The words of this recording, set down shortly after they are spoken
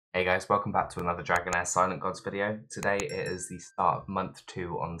Hey guys, welcome back to another Dragonheir Silent Gods video. Today it is the start of month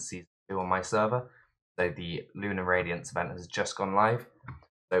 2 on season 2 on my server. So the Lunar Radiance event has just gone live.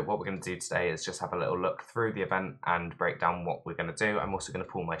 So what we're going to do today is just have a little look through the event and break down what we're going to do. I'm also going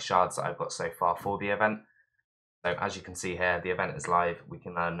to pull my shards that I've got so far for the event. So as you can see here, the event is live. We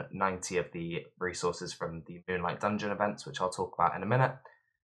can earn 90 of the resources from the Moonlight Dungeon events, which I'll talk about in a minute.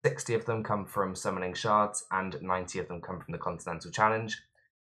 60 of them come from summoning shards and 90 of them come from the Continental Challenge.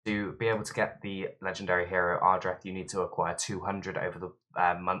 To be able to get the legendary hero ARDRETH, you need to acquire 200 over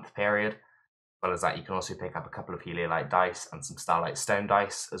the month period. As well as that, you can also pick up a couple of Heliolite dice and some Starlight Stone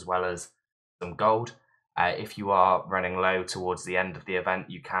dice, as well as some gold. If you are running low towards the end of the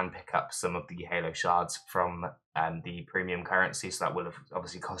event, you can pick up some of the Halo shards from the premium currency, so that will have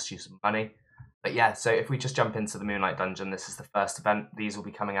obviously cost you some money. But yeah, so if we just jump into the Moonlight Dungeon, this is the first event. These will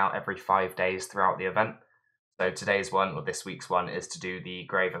be coming out every 5 days throughout the event. So today's one, or this week's one, is to do the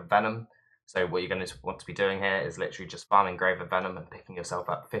Grave of Venom. So what you're going to want to be doing here is literally just farming Grave of Venom and picking yourself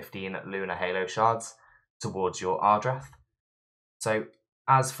up 15 Lunar Halo shards towards your ARDRETH. So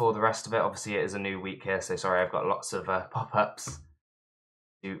as for the rest of it, obviously it is a new week here, so sorry, I've got lots of pop-ups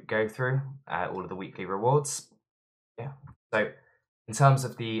to go through, all of the weekly rewards. Yeah. So in terms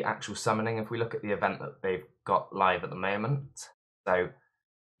of the actual summoning, if we look at the event that they've got live at the moment, so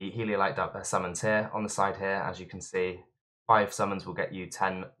the Heliolite summons here. On the side here, as you can see, 5 summons will get you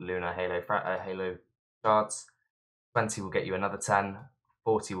 10 Lunar Halo shards, 20 will get you another 10,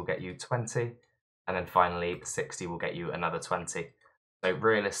 40 will get you 20, and then finally 60 will get you another 20. So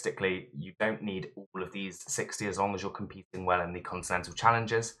realistically, you don't need all of these 60 as long as you're competing well in the Continental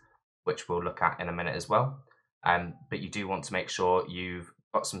Challenges, which we'll look at in a minute as well. But you do want to make sure you've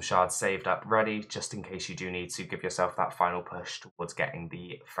got some shards saved up ready, just in case you do need to give yourself that final push towards getting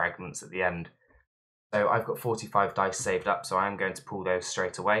the fragments at the end. So I've got 45 dice saved up, so I'm going to pull those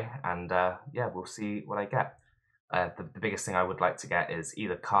straight away, and yeah, we'll see what I get. The biggest thing I would like to get is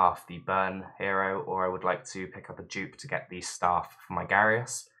either Calf, the Burn hero, or I would like to pick up a dupe to get the Staff for my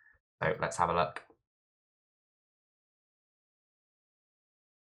Garius. So let's have a look.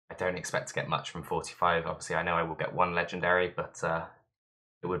 I don't expect to get much from 45. Obviously, I know I will get one legendary, but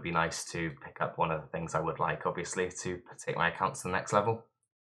it would be nice to pick up one of the things I would like, obviously, to take my account to the next level.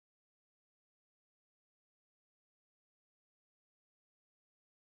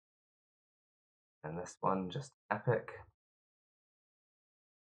 And this one, just epic.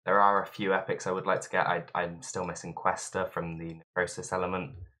 There are a few epics I would like to get. I'm still missing Questa from the Necrosis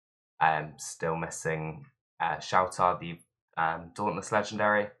element. I'm still missing Shoutar, the Dauntless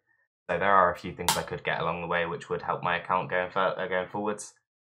legendary. So there are a few things I could get along the way which would help my account going forwards.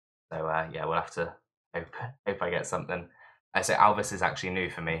 So yeah, we'll have to hope I get something. So Alvis is actually new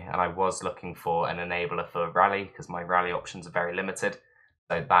for me, and I was looking for an enabler for Rally because my Rally options are very limited.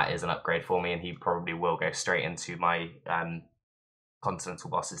 So that is an upgrade for me, and he probably will go straight into my Continental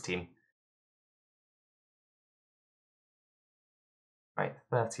Bosses team. Right,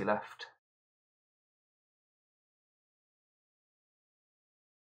 30 left.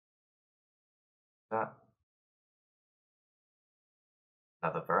 That.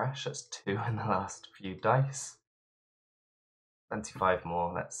 Another Varesh, that's 2 in the last few dice. 25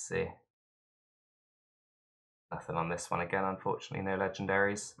 more, let's see. Nothing on this one again, unfortunately, no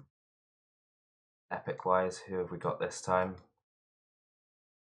legendaries. Epic-wise, who have we got this time?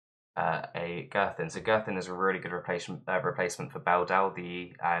 A Girthin. So Girthin is a really good replacement for Beldel,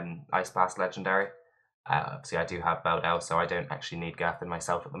 the Ice Blast legendary. Obviously, I do have Beldel, so I don't actually need Girthin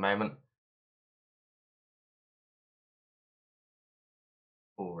myself at the moment.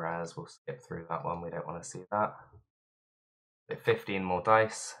 All Raz, we'll skip through that one, we don't want to see that. 15 more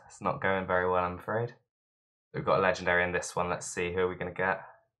dice, it's not going very well, I'm afraid. We've got a legendary in this one, let's see who are we going to get.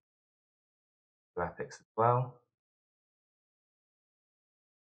 2 epics as well.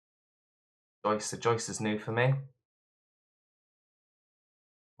 Joyce, so Joyce is new for me.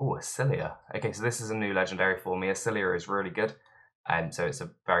 Oh, Acilia. Okay, so this is a new legendary for me. Acilia is really good. So it's a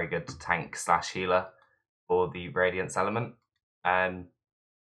very good tank / healer for the Radiance element.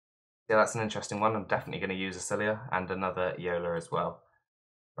 Yeah, that's an interesting one. I'm definitely going to use Acilia and another Eola as well.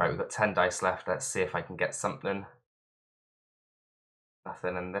 Right, we've got 10 dice left. Let's see if I can get something.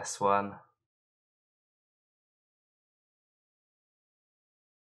 Nothing in this one.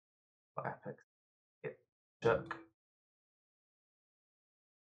 Epic. Shook.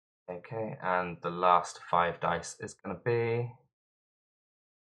 Okay, and the last 5 dice is going to be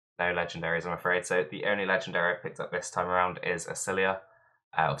no legendaries, I'm afraid. So the only legendary I picked up this time around is Acilia.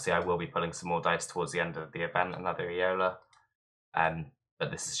 Obviously, I will be pulling some more dice towards the end of the event, another Eola. But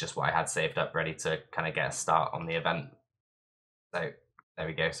this is just what I had saved up ready to kind of get a start on the event. So There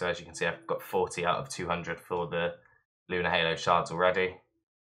we go. So as you can see, I've got 40 out of 200 for the Lunar Halo shards already.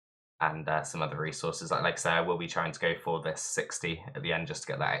 And some other resources. Like I say, I will be trying to go for this 60 at the end just to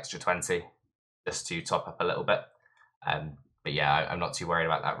get that extra 20, just to top up a little bit. But yeah, I'm not too worried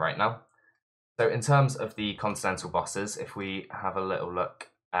about that right now. So in terms of the continental bosses, if we have a little look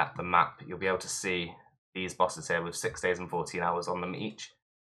at the map, you'll be able to see these bosses here with 6 days and 14 hours on them each.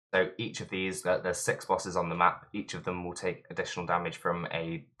 So each of these, there's 6 bosses on the map. Each of them will take additional damage from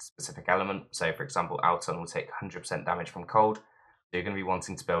a specific element. So for example, Alton will take 100% damage from cold. So you're going to be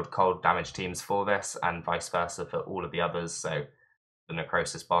wanting to build cold damage teams for this, and vice versa for all of the others. So the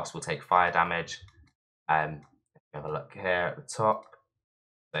Necrosis boss will take fire damage. If you have a look here at the top,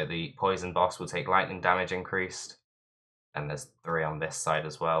 so the poison boss will take lightning damage increased. And there's 3 on this side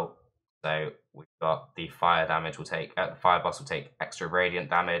as well. So we've got the fire damage will take, the fire boss will take extra radiant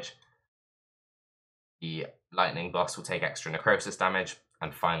damage. The lightning boss will take extra necrosis damage.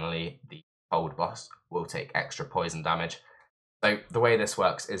 And finally, the cold boss will take extra poison damage. So the way this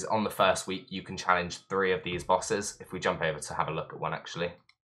works is on the first week, you can challenge 3 of these bosses. If we jump over to have a look at one actually,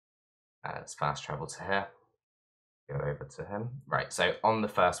 let's fast travel to here. Go over to him. Right, so on the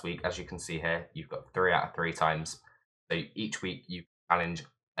first week, as you can see here, you've got 3 out of 3 times. So each week you challenge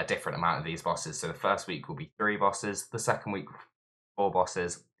a different amount of these bosses. So the first week will be 3 bosses, the second week 4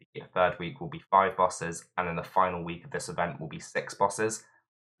 bosses, the third week will be 5 bosses, and then the final week of this event will be 6 bosses.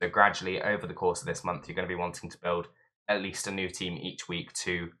 So gradually over the course of this month, you're going to be wanting to build at least a new team each week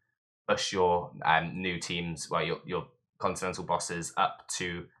to push your new teams, well, your continental bosses up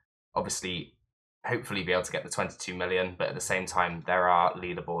to obviously hopefully be able to get the 22 million, but at the same time there are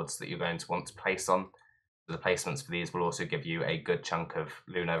leaderboards that you're going to want to place on. The placements for these will also give you a good chunk of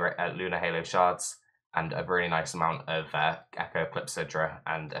Lunar Halo shards and a really nice amount of Echo Eclipsidra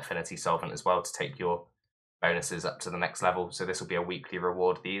and Affinity Solvent as well to take your bonuses up to the next level. So this will be a weekly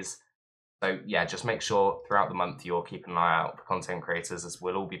reward these. So yeah, just make sure throughout the month you're keeping an eye out for content creators, as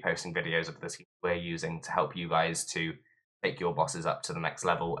we'll all be posting videos of the teams we're using to help you guys to take your bosses up to the next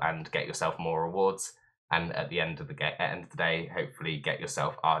level and get yourself more rewards. And at the end of the day, hopefully get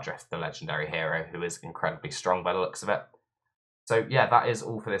yourself ARDRETH, the legendary hero, who is incredibly strong by the looks of it. So yeah, that is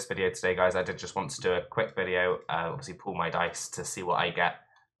all for this video today, guys. I did just want to do a quick video, obviously pull my dice to see what I get,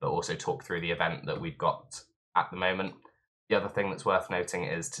 but also talk through the event that we've got at the moment. The other thing that's worth noting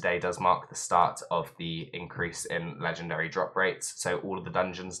is today does mark the start of the increase in legendary drop rates. So all of the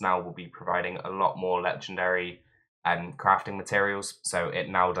dungeons now will be providing a lot more legendary crafting materials. So it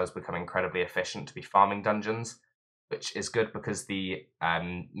now does become incredibly efficient to be farming dungeons, which is good because the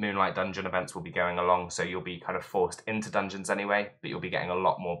Moonlight dungeon events will be going along. So you'll be kind of forced into dungeons anyway, but you'll be getting a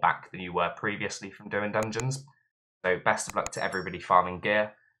lot more back than you were previously from doing dungeons. So best of luck to everybody farming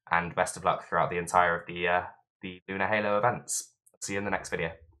gear, and best of luck throughout the entire of the Lunar Halo events. See you in the next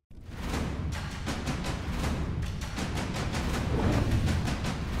video.